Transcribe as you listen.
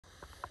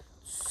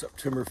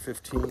September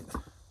 15th.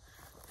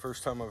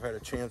 First time I've had a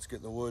chance to get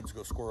in the woods,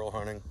 go squirrel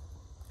hunting.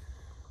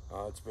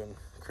 It's been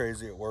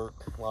crazy at work,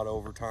 a lot of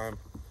overtime.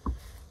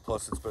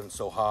 Plus it's been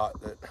so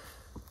hot that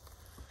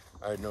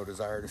I had no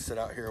desire to sit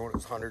out here when it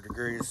was 100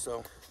 degrees.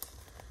 So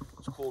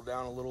it's cooled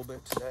down a little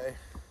bit today.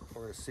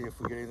 We're gonna see if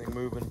we get anything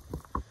moving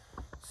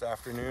this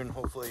afternoon.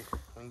 Hopefully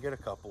we can get a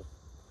couple.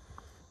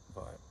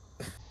 But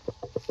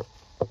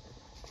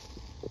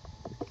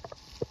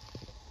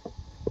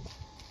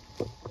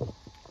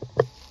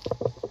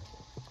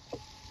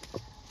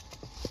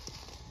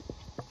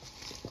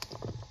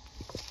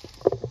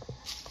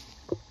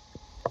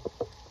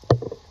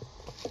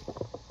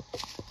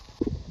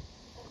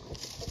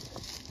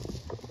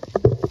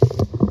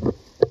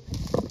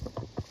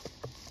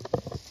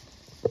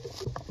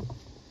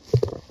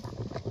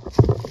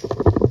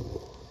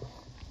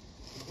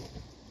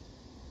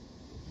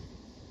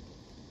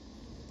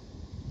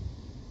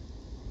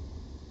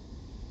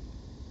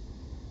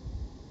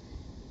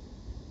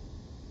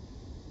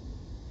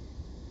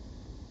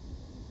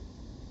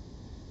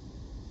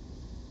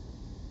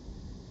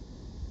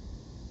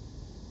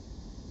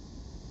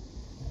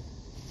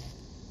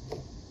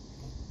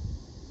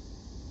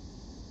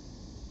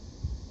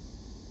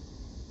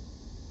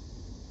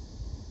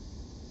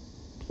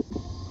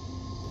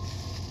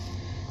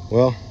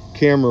well,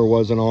 camera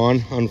wasn't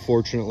on,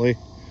 unfortunately,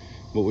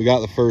 but we got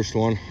the first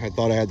one. I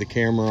thought I had the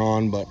camera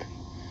on, but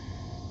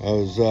I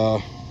was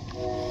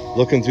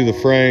looking through the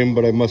frame,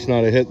 but I must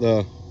not have hit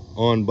the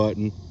on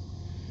button.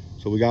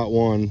 So we got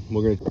one.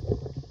 We're gonna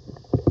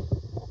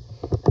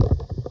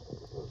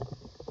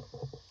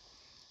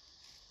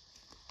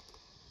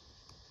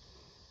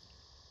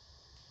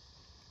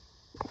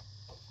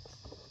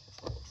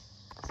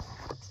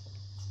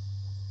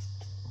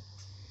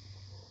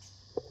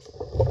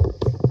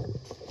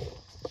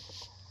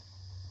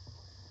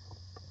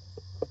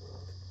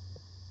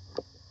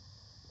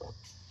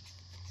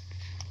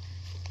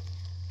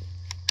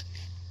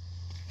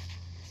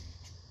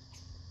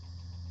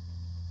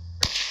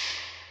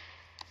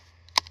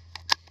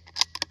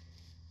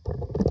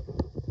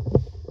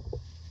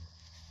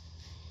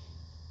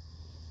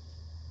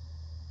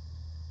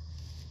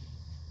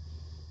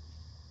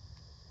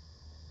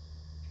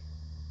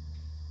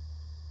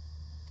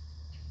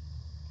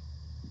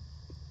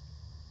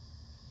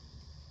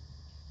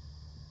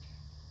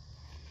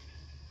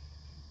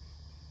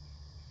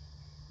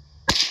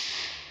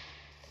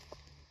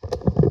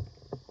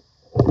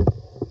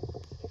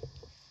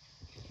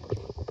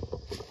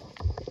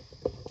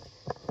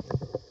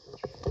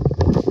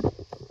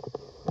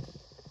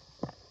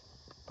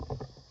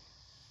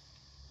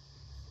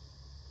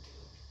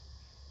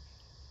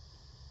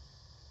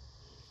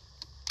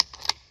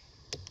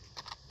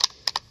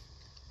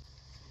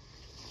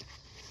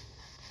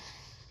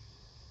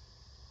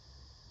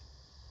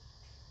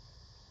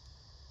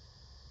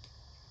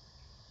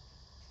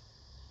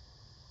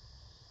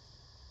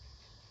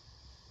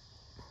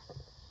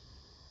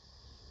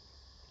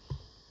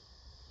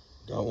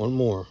got one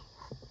more.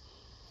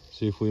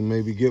 See if we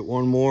maybe get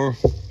one more.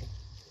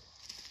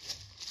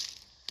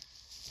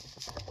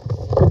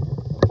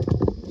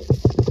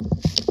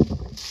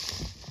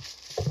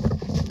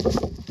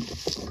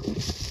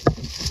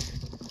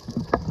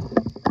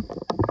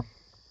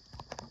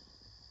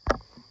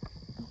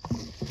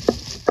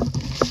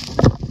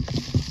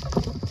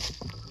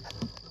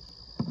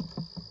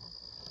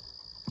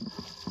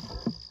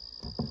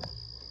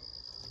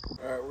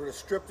 All right, we're gonna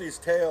strip these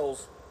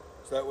tails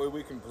so that way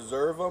we can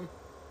preserve them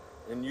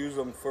and use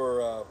them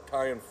for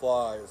tying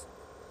flies.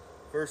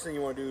 First thing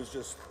you want to do is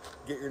just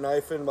get your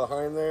knife in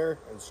behind there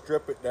and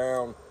strip it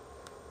down.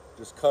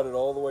 Just cut it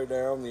all the way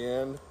down the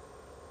end.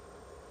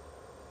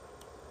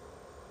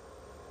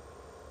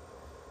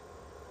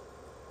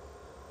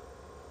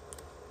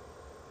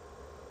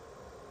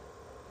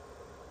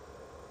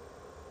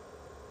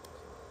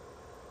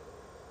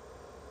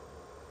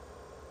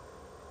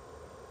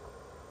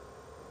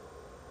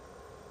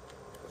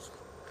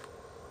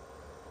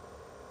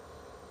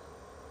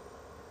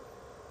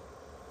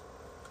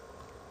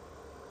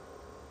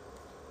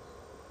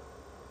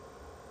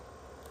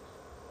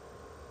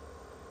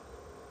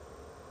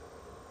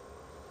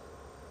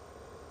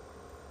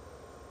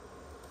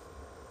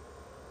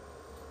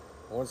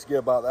 Once you get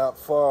about that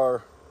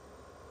far,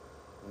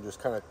 you just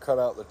kind of cut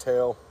out the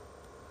tail.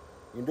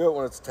 You can do it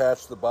when it's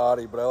attached to the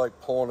body, but I like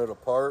pulling it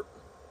apart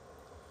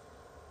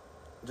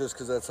just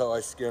because that's how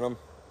I skin them.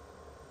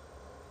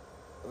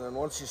 And then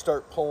once you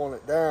start pulling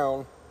it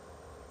down,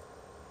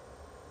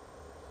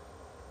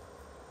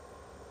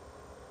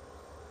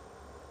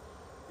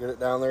 get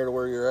it down there to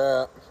where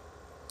you're at,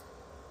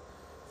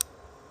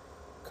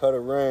 cut a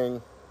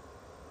ring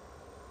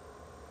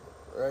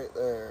right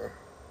there,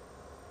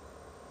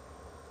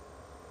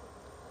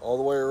 all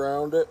the way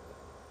around it,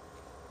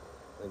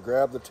 and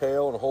grab the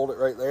tail and hold it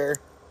right there,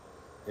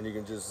 and you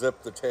can just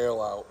zip the tail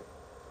out.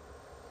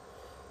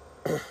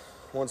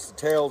 Once the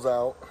tail's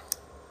out,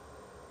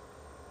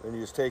 then you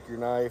just take your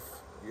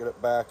knife, get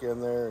it back in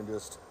there, and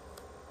just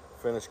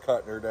finish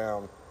cutting her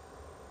down.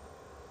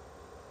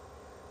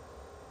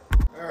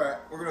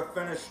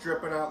 finished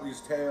stripping out these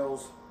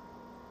tails.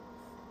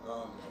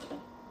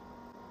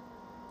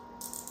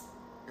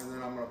 And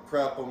then I'm going to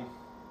prep them.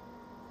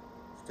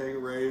 Just take a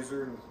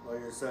razor and,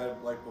 like I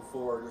said, like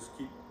before, just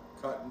keep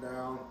cutting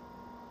down.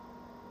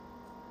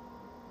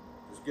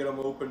 Just get them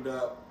opened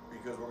up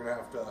because we're going to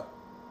have to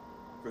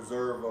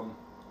preserve them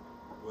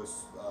with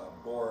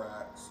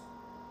borax.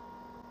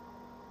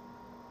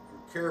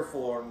 If you're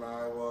careful than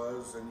I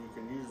was, then you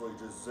can usually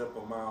just zip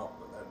them out,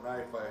 but that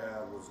knife I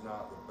had was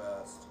not the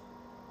best.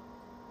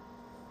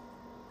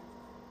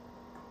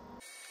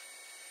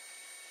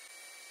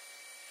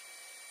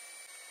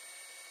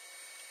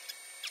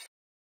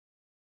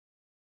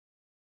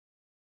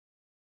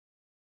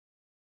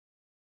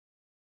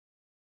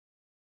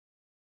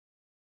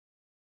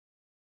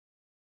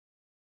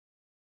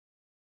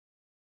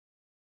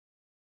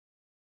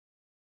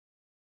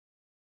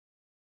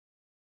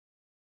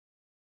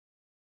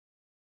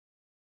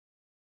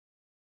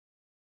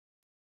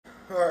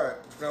 Alright,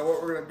 now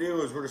what we're going to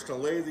do is we're just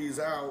going to lay these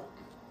out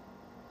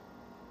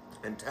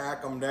and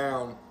tack them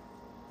down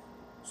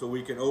so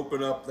we can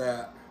open up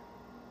that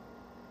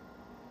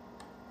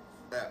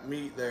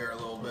meat there a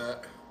little bit,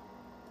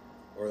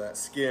 or that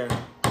skin.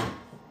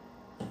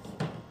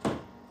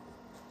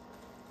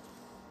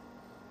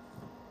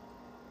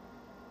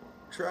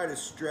 Try to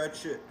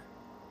stretch it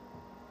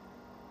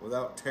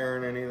without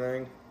tearing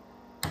anything.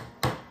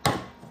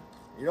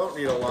 You don't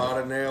need a lot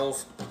of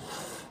nails.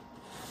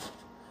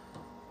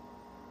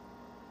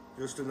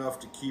 Just enough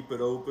to keep it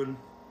open.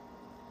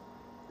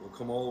 It'll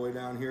come all the way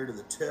down here to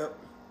the tip.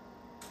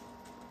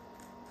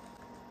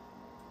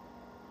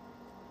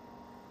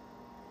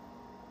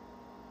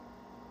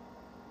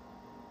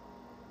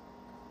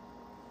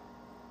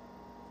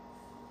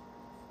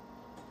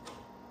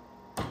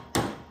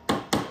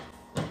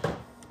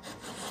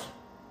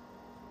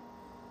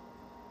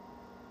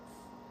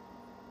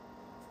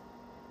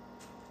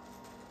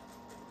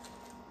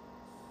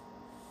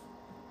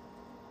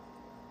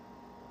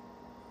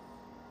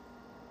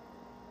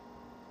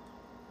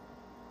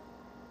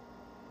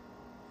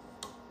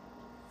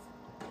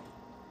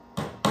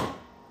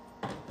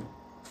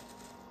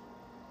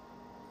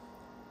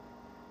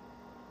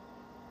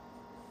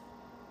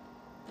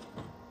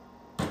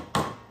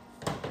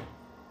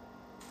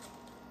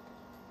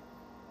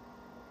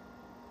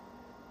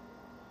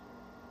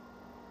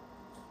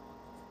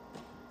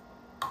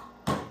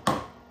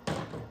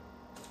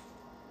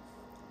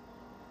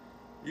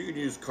 You can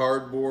use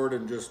cardboard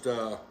and just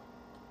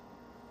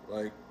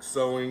like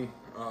sewing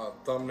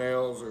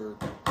thumbnails or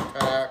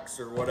tacks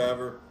or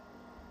whatever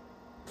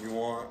you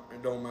want.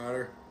 It don't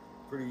matter.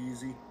 Pretty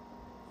easy.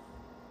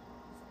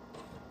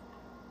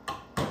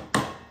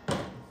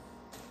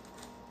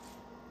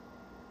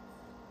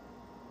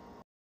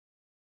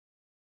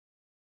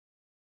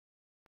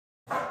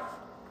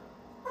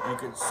 You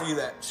can see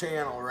that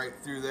channel right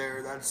through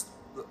there. That's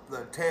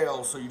the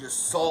tail, so you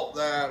just salt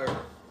that, or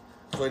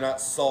it's really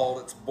not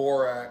salt, it's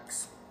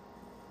borax.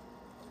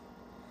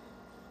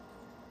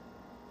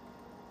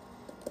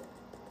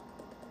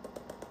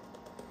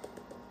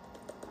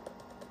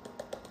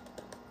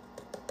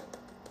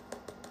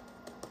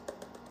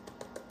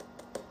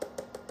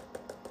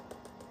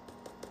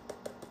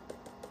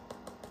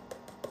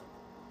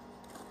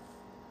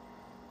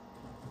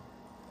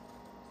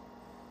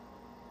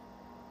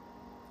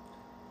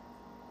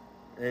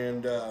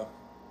 And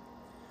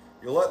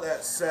you'll let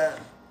that set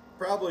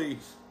probably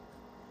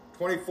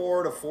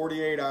 24 to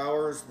 48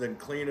 hours, then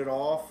clean it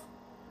off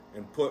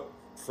and put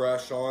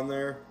fresh on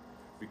there,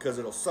 because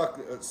it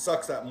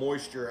sucks that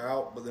moisture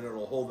out, but then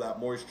it'll hold that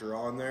moisture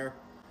on there.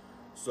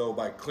 So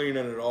by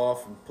cleaning it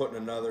off and putting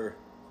another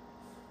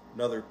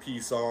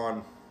piece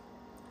on,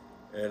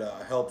 it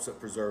helps it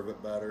preserve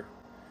it better.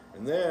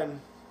 And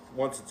then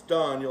once it's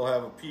done, you'll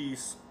have a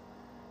piece,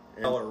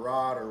 or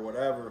rod or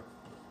whatever.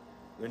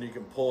 Then you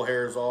can pull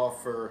hairs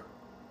off for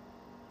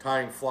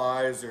tying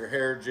flies or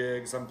hair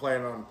jigs. I'm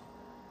planning on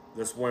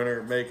this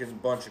winter making a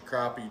bunch of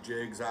crappie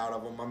jigs out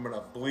of them. I'm going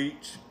to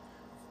bleach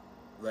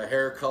the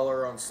hair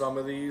color on some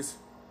of these,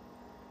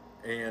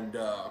 and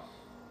I'm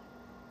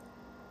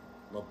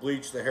going to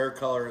bleach the hair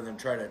color and then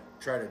try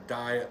to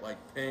dye it like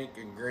pink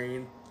and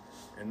green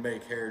and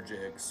make hair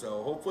jigs.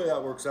 So hopefully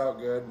that works out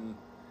good, and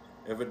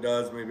if it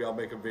does, maybe I'll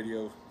make a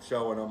video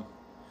showing them.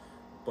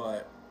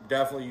 But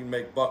definitely you can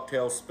make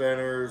bucktail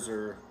spinners,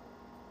 or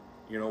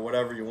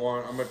whatever you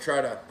want. I'm gonna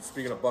try to,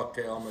 speaking of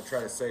bucktail, I'm gonna try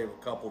to save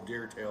a couple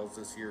deer tails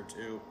this year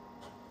too,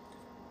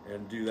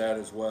 and do that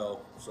as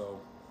well.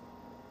 So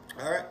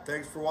alright,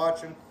 thanks for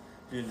watching.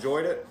 If you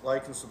enjoyed it,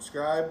 like and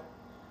subscribe,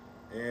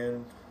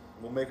 and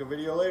we'll make a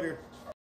video later.